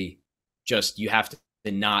totally just, you have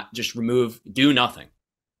to not just do nothing.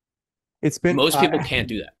 It's been, most people can't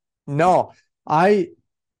do that. No, I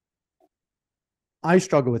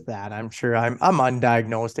struggle with that. I'm sure I'm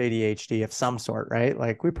undiagnosed ADHD of some sort, right?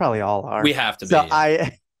 Like we probably all are. We have to be. So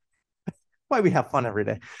why we have fun every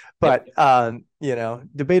day, but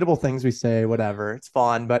debatable things we say, whatever, it's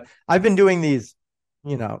fun. But I've been doing these,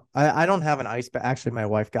 I don't have an ice bath. Actually, my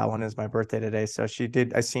wife got one. It's my birthday today, so she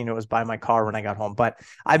did. I seen it was by my car when I got home. But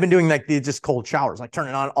I've been doing like these just cold showers, like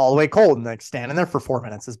turning on all the way cold and like standing there for 4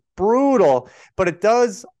 minutes. It's brutal, but it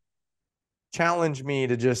does challenge me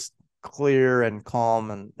to just clear and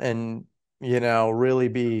calm and really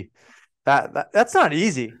be that's not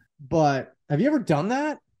easy. But have you ever done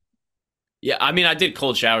that? Yeah, I mean, I did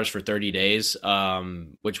cold showers for 30 days,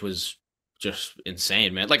 which was just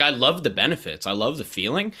insane, man. Like, I love the benefits. I love the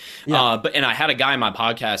feeling. Yeah. And I had a guy on my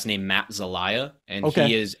podcast named Matt Zelaya, and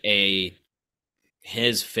he is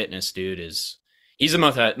his fitness dude he's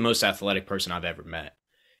the most athletic person I've ever met.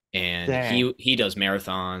 And Dang. he does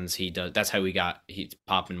marathons. That's how he's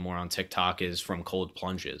popping more on TikTok, is from cold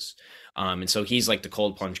plunges. And so he's like the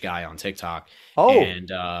cold plunge guy on TikTok. Oh,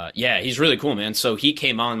 and he's really cool, man. So he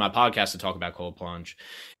came on my podcast to talk about cold plunge.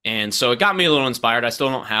 And so it got me a little inspired. I still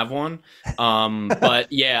don't have one.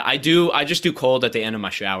 But yeah, I just do cold at the end of my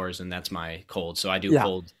showers, and that's my cold. So I do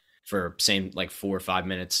cold for like 4 or 5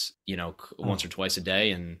 minutes, once or twice a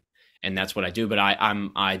day. And that's what I do. But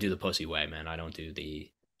I do the pussy way, man. I don't do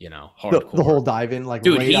the hardcore. The whole dive in, like,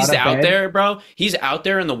 dude, right he's out bed. there, bro. He's out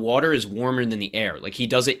there and the water is warmer than the air. Like, he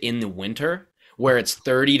does it in the winter where it's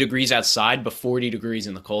 30 degrees outside but 40 degrees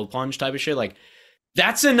in the cold plunge type of shit. Like,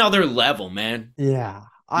 that's another level, man. Yeah.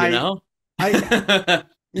 I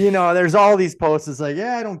there's all these posts. It's like,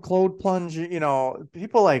 I don't cold plunge.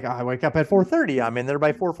 People like, I wake up at 4:30. I'm in there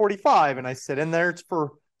by 4:45 and I sit in there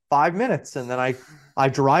for 5 minutes and then I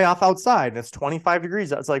dry off outside and it's 25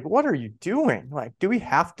 degrees. It's like, what are you doing? Like, do we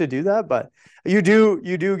have to do that? But you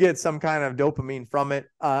do get some kind of dopamine from it.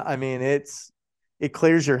 I mean, it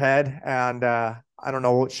clears your head and I don't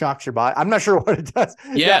know, it shocks your body. I'm not sure what it does.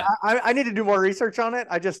 Yeah. I need to do more research on it.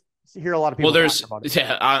 I just hear a lot of people talking about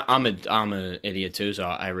it. I'm an idiot too, so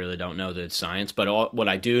I really don't know the science. But what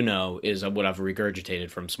I do know is what I've regurgitated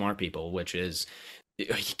from smart people, which is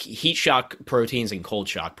heat shock proteins and cold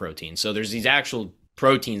shock proteins. So there's these actual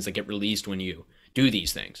proteins that get released when you do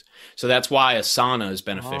these things. So that's why a sauna is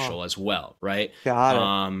beneficial as well, right?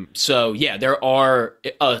 Got it. So yeah, there are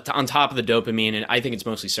on top of the dopamine, and I think it's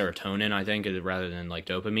mostly serotonin, I think, rather than like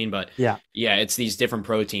dopamine. But yeah, it's these different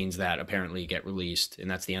proteins that apparently get released, and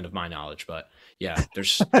that's the end of my knowledge. But yeah,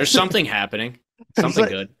 there's something happening, something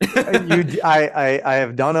good. I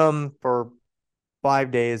have done them for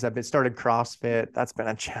 5 days. I've started CrossFit. That's been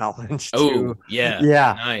a challenge too. Oh, yeah.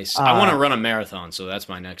 Nice. I want to run a marathon, so that's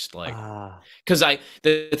my next because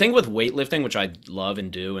the thing with weightlifting, which I love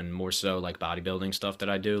and do, and more so like bodybuilding stuff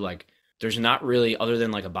that I do, like there's not really, other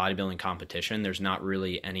than like a bodybuilding competition, there's not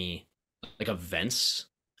really any like events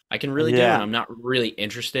I can really do, and I'm not really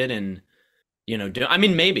interested in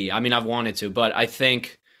maybe I've wanted to, but I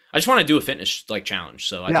think I just want to do a fitness like challenge.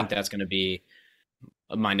 So I think that's going to be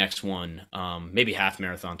my next one. Maybe half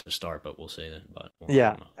marathon to start, but we'll see then. But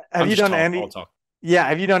have you done Andy? Yeah,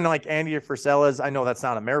 have you done like Andy Frisella's? I know that's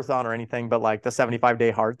not a marathon or anything, but like the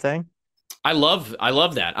 75-day hard thing. I love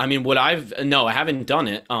that. I mean, I haven't done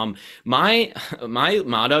it. My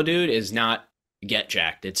motto, dude, is not get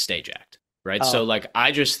jacked, it's stay jacked, right? So like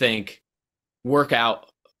I just think work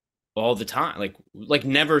out all the time. Like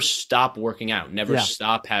never stop working out, never Yeah.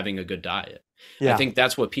 stop having a good diet. I Yeah. think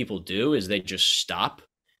that's what people do is they just stop.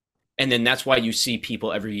 And then that's why you see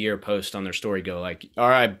people every year post on their story go like, all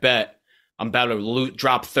right, bet I'm about to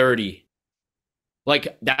drop 30.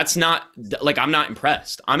 Like that's not like I'm not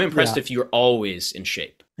impressed. I'm impressed Yeah. if you're always in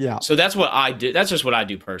shape. Yeah. So that's what I do. That's just what I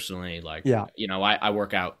do personally. Like, Yeah. you know, I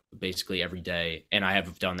work out basically every day and I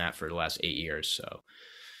have done that for the last 8 years. So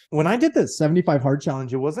When I did the 75 hard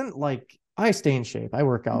challenge, it wasn't like I stay in shape. I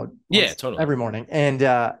work out yeah, once totally. every morning. And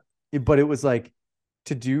but it was like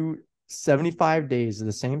to do 75 days of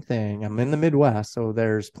the same thing. I'm in the Midwest, so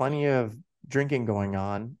there's plenty of drinking going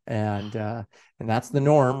on, and that's the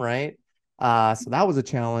norm, right? So that was a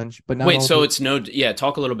challenge, but not Wait, so only it's no, yeah,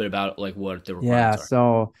 talk a little bit about like what the yeah, requirements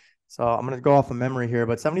are. so I'm gonna go off of memory here,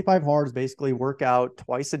 but 75 hard is basically work out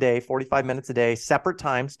twice a day, 45 minutes a day, separate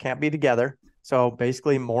times, can't be together. So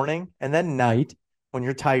basically morning and then night. When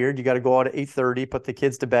you're tired, you got to go out at 8:30, put the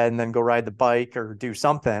kids to bed, and then go ride the bike or do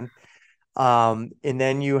something. And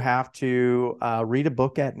then you have to read a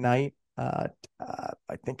book at night. I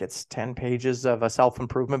think it's 10 pages of a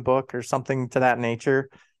self-improvement book or something to that nature.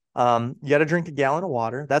 You got to drink a gallon of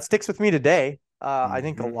water. That sticks with me today. I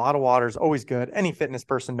think a Mm-hmm. lot of water is always good. Any fitness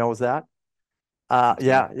person knows that. Indeed.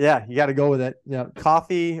 Yeah, you got to go with it. Yeah,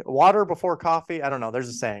 coffee, water before coffee. I don't know. There's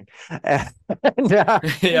a saying. And Yeah.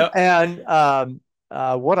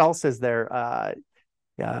 what else is there? Uh,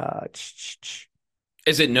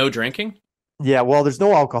 Is it no drinking? Yeah, well, there's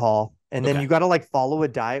no alcohol. And then Okay. you got to like follow a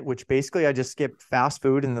diet, which basically I just skip fast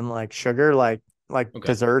food and then like sugar, like Okay.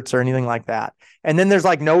 desserts or anything like that. And then there's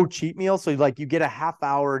like no cheat meal. So like you get a half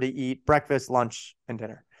hour to eat breakfast, lunch, and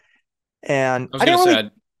dinner. And I was I gonna didn't say,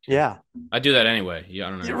 really, yeah, yeah, I do that anyway. Yeah, I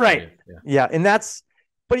don't know if right. you, yeah. Yeah. And that's,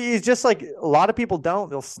 but it's just like a lot of people don't.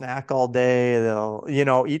 They'll snack all day.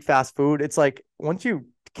 They'll, eat fast food. It's like once you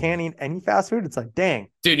can't eat any fast food, it's like, dang.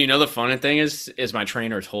 Dude, you know the funny thing is my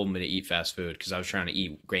trainer told me to eat fast food because I was trying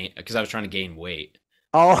to because I was trying to gain weight.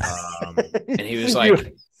 Oh, And he was you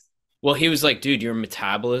like, well, he was like, dude, your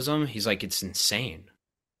metabolism, he's like, it's insane.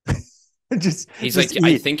 just, He's just like,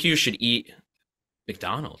 I eat. think you should eat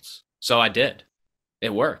McDonald's. So I did.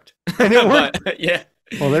 It worked. And it worked. But yeah,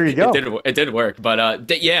 Well, there you it go. did it did work. But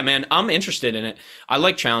yeah, man, I'm interested in it. I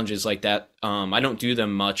like challenges like that. I don't do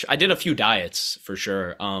them much. I did a few diets for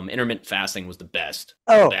sure. Intermittent fasting was the best.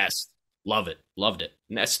 Oh, Best. Love it. Loved it.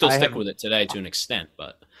 And I still I stick have with it today to an extent,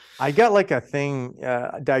 but I got like a thing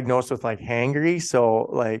diagnosed with like hangry, so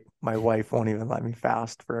like my wife won't even let me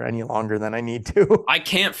fast for any longer than I need to. I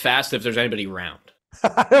can't fast if there's anybody around.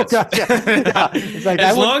 Oh gosh, yeah. Yeah. It's like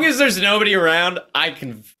As long as there's nobody around, I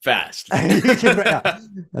can fast. yeah.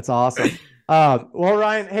 That's awesome. Well,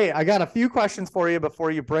 Ryan, hey, I got a few questions for you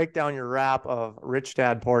before you break down your rap of Rich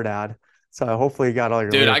Dad Poor Dad. So hopefully you got all your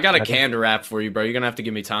Dude, I lyrics got a ready. canned rap for you, bro. You're gonna have to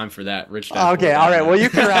give me time for that. Rich Dad Poor Okay, Dad, all right. man. Well, you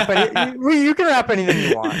can rap you can rap anything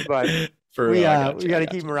you want, but For we real, I we got you. got I to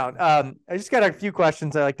got keep you. them around. I just got a few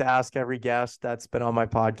questions I like to ask every guest that's been on my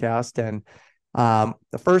podcast, and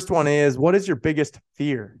the first one is, what is your biggest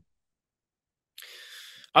fear?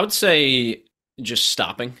 I would say just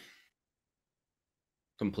stopping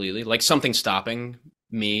completely, like something stopping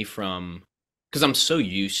me from because I'm so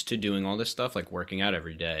used to doing all this stuff, like working out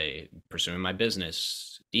every day, pursuing my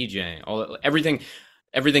business, DJing,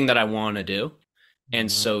 everything that I want to do. And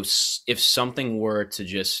Mhm. so if something were to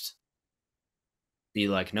just be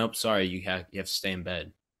like, nope, sorry, you have to stay in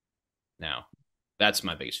bed now. That's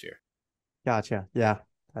my biggest fear. Gotcha. Yeah,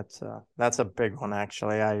 that's a big one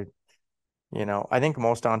actually. I think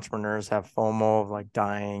most entrepreneurs have FOMO of like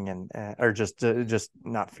dying and or just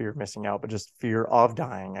not fear of missing out, but just fear of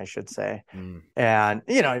dying, I should say. Mm. And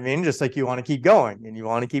I mean, just like you want to keep going and you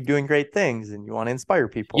want to keep doing great things and you want to inspire You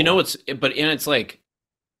people. know, it's like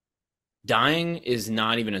dying is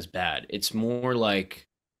not even as bad. It's more like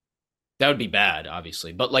that would be bad,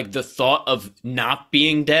 obviously, but like the thought of not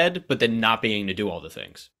being dead, but then not being to do all the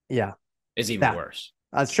things Yeah, is even yeah, worse.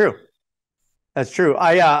 that's true. That's true.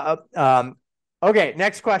 Okay,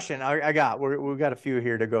 next question. We've got a few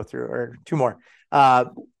here to go through, or two more. Uh,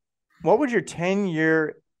 what would your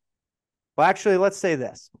 10-year, well, actually, let's say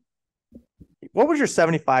this. What would your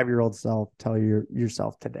 75-year-old self tell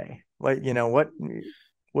yourself today? What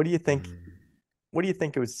do you think? Mm. What do you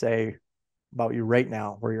think it would say about you right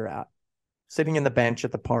now, where you're at, sitting in the bench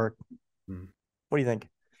at the park? Mm. What do you think?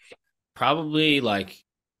 Probably like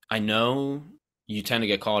I know you tend to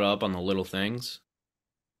get caught up on the little things,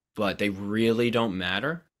 but they really don't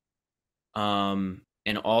matter. And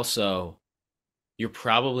also you're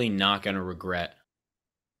probably not going to regret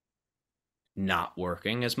not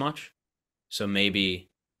working as much. So maybe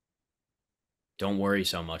don't worry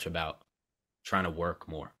so much about trying to work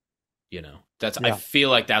more. I Yeah. feel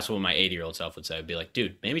like that's what my 80-year-old self would say. I'd be like,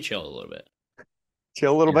 dude, maybe chill a little bit.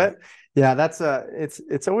 Chill a little You know? bit. Yeah,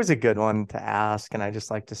 it's always a good one to ask, and I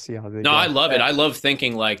just like to see how they No, I go. love it. I love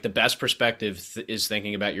thinking like the best perspective is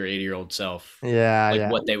thinking about your 80-year-old self, Yeah, like yeah.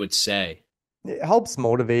 what they would say. It helps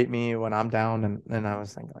motivate me when I'm down, and I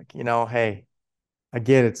was thinking like, hey, I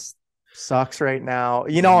get it sucks right now.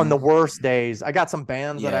 On Hmm. the worst days, I got some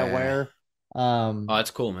bands that I Yeah. wear. Oh, Um,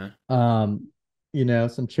 that's cool, man. um,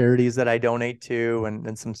 some charities that I donate to,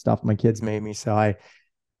 and some stuff my kids made me. So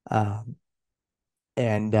um,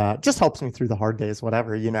 and just helps me through the hard days,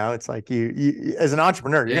 whatever. It's like you as an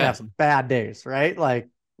entrepreneur, you're gonna have Yeah. some bad days, right? Like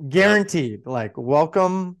Yep. guaranteed. Like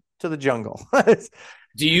welcome to the jungle.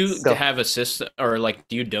 Do you So have a system, or like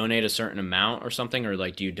do you donate a certain amount or something, or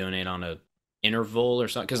like do you donate on a interval or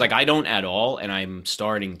something? Because like I don't at all, and I'm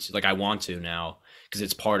starting to, like, I want to now because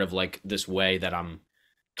it's part of like this way that I'm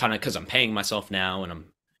kind of, because I'm paying myself now, and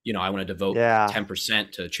I want to devote yeah.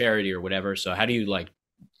 10% to charity or whatever. So how do you like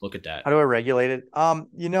look at that? How do I regulate it?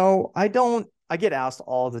 I don't, I get asked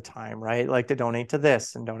all the time, right? Like to donate to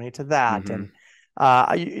this and donate to that. Hmm. And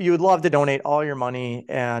you would love to donate all your money.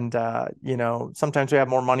 And, sometimes we have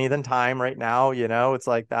more money than time right now, it's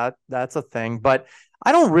like that's a thing. But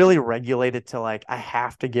I don't really regulate it to like, I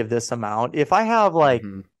have to give this amount. If I have like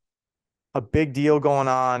Hmm. a big deal going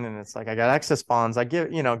on and it's like, I got excess funds, I give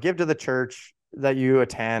to the church that you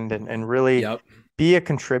attend and really Yep. be a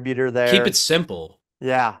contributor Keep it there. simple.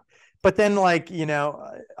 Yeah. But then like,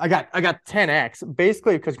 I got 10x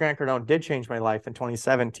basically because Grant Cardone did change my life in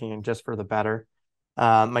 2017 just for the better.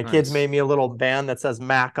 My kids Nice. made me a little band that says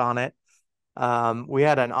Mac on it. We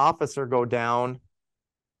had an officer go down.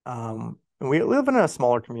 We live in a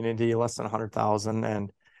smaller community, less than 100,000,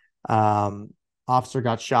 and officer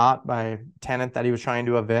got shot by a tenant that he was trying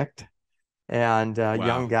to evict, and a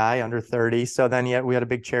young Wow. guy under 30. So then we had a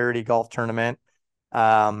big charity golf tournament.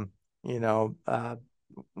 Um, you know, uh,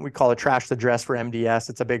 we call it Trash the Dress for MDS.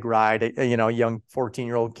 It's a big ride. A young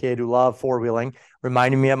 14-year-old kid who loved four-wheeling,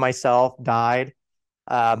 reminded me of myself, died.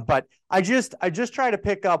 But I just try to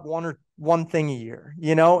pick up one thing a year,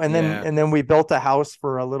 and then Yeah. and then we built a house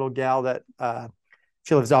for a little gal that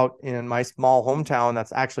she lives out in my small hometown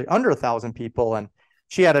that's actually under 1,000 people, and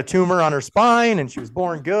she had a tumor on her spine and she was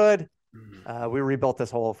born good. Mhm. We rebuilt this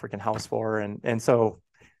whole freaking house for her, and so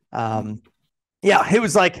yeah, it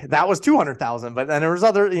was like that was 200,000, but then there was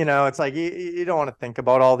other, it's like you don't want to think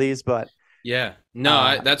about all these, but Yeah.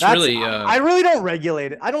 No, that's that's really I really don't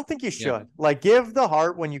regulate it. I don't think you yeah. should. Like give the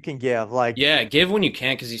heart when you can give. Like Yeah, give when you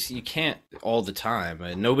can, because you can't all the time.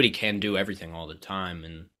 And nobody can do everything all the time,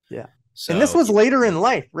 and yeah. And this so was later in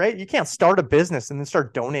life, right? You can't start a business and then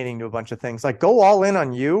start donating to a bunch of things. Like go all in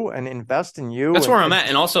on you and invest in you that's where and, I'm and at.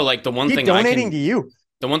 And also, like, keep donating to you.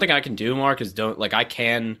 the one thing I can do, Mark, is don't like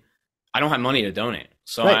I don't have money to donate,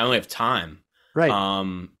 so I Right. only have time. Right.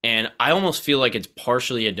 And I almost feel like it's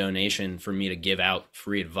partially a donation for me to give out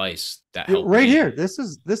free advice that helped Right me. here. This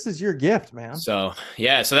is your gift, man. So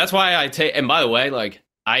yeah, so that's why I take. And by the way, like,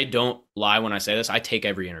 I don't lie when I say this. I take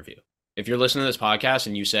every interview. If you're listening to this podcast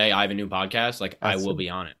and you say I have a new podcast, like, I That's will be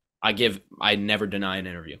on it. I never deny an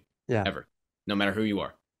interview, yeah. ever, no matter who you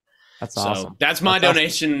are. That's So awesome. that's my That's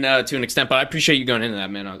donation to an extent. But I appreciate you going into that,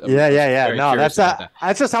 man. Yeah. Very No, curious about that.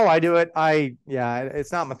 that's just how I do it.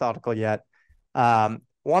 It's not methodical yet.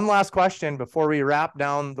 One last question before we wrap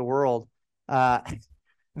down the world. Uh,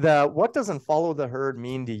 what doesn't follow the herd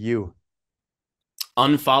mean to you?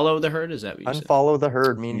 Unfollow the herd. Is that what you said? Unfollow the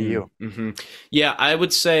herd mean to you? Mm-hmm. Yeah, I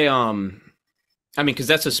would say. I mean, because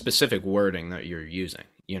that's a specific wording that you're using.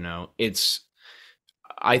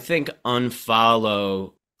 I think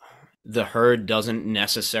unfollow the herd doesn't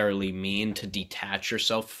necessarily mean to detach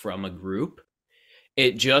yourself from a group.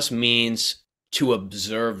 It just means to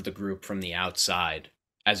observe the group from the outside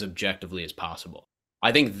as objectively as possible.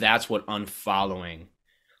 I think that's what unfollowing,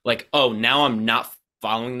 like, oh, now I'm not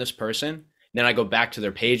following this person. Then I go back to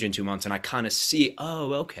their page in 2 months and I kind of see,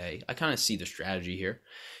 oh, okay, I kind of see the strategy here.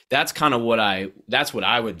 That's kind of that's what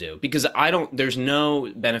I would do, because there's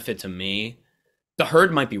no benefit to me. The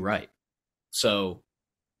herd might be right. So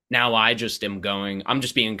now I'm just being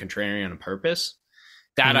contrarian on purpose.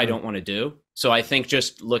 That I don't want to do. So I think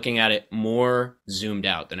just looking at it more zoomed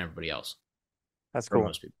out than everybody else. That's For cool.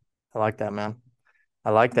 most people. I like that, man. I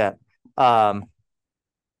like that.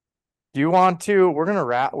 Do you want to? We're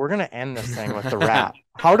gonna end this thing with the wrap.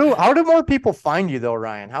 How do more people find you though,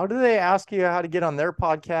 Ryan? How do they ask you how to get on their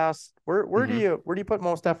podcast? Where do you put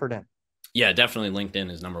most effort in? Yeah, definitely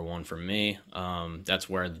LinkedIn is number one for me. That's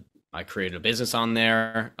where I created a business on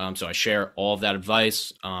there. So I share all of that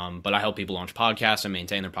advice. But I help people launch podcasts and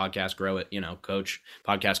maintain their podcast, grow it, coach,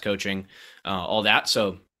 podcast coaching, all that.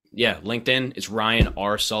 So yeah, LinkedIn, it's Ryan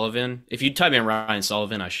R. Sullivan. If you type in Ryan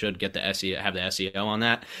Sullivan, I should get the SEO, have the SEO on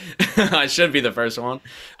that. I should be the first one.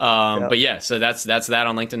 But yeah, so that's that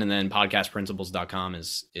on LinkedIn. And then podcastprinciples.com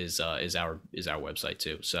is our website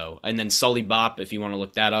too. So, and then Sully Bop, if you want to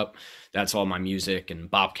look that up, that's all my music,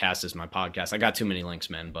 and Bopcast is my podcast. I got too many links,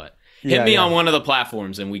 man, but hit me on one of the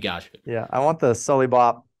platforms and we got you. Yeah. I want the Sully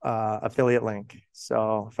Bop affiliate link.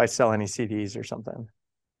 So if I sell any CDs or something.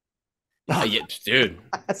 Yeah, dude,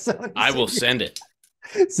 I will send it.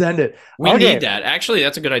 Send it. We need that. Actually,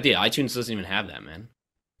 that's a good idea. iTunes doesn't even have that, man.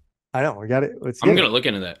 I know. We got it. I'm going to look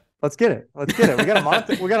into that. Let's get it. We got to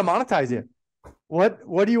monetize you.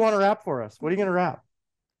 What do you want to rap for us? What are you going to rap?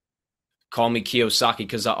 Call me Kiyosaki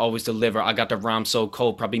because I always deliver. I got the rhyme so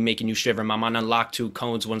cold, probably making you shiver. My mind unlocked 2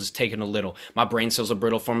 cones, one's taking a little. My brain cells are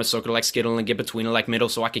brittle, form a circle like Skittle and get between it like middle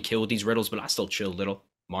so I could kill these riddles, but I still chill little.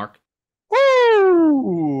 Mark.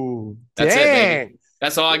 Woo! That's Dang. it, baby.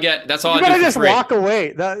 That's all I get. That's all I do. You gotta just walk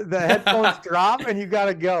away. The headphones drop and you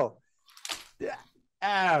gotta go.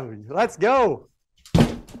 Let's go.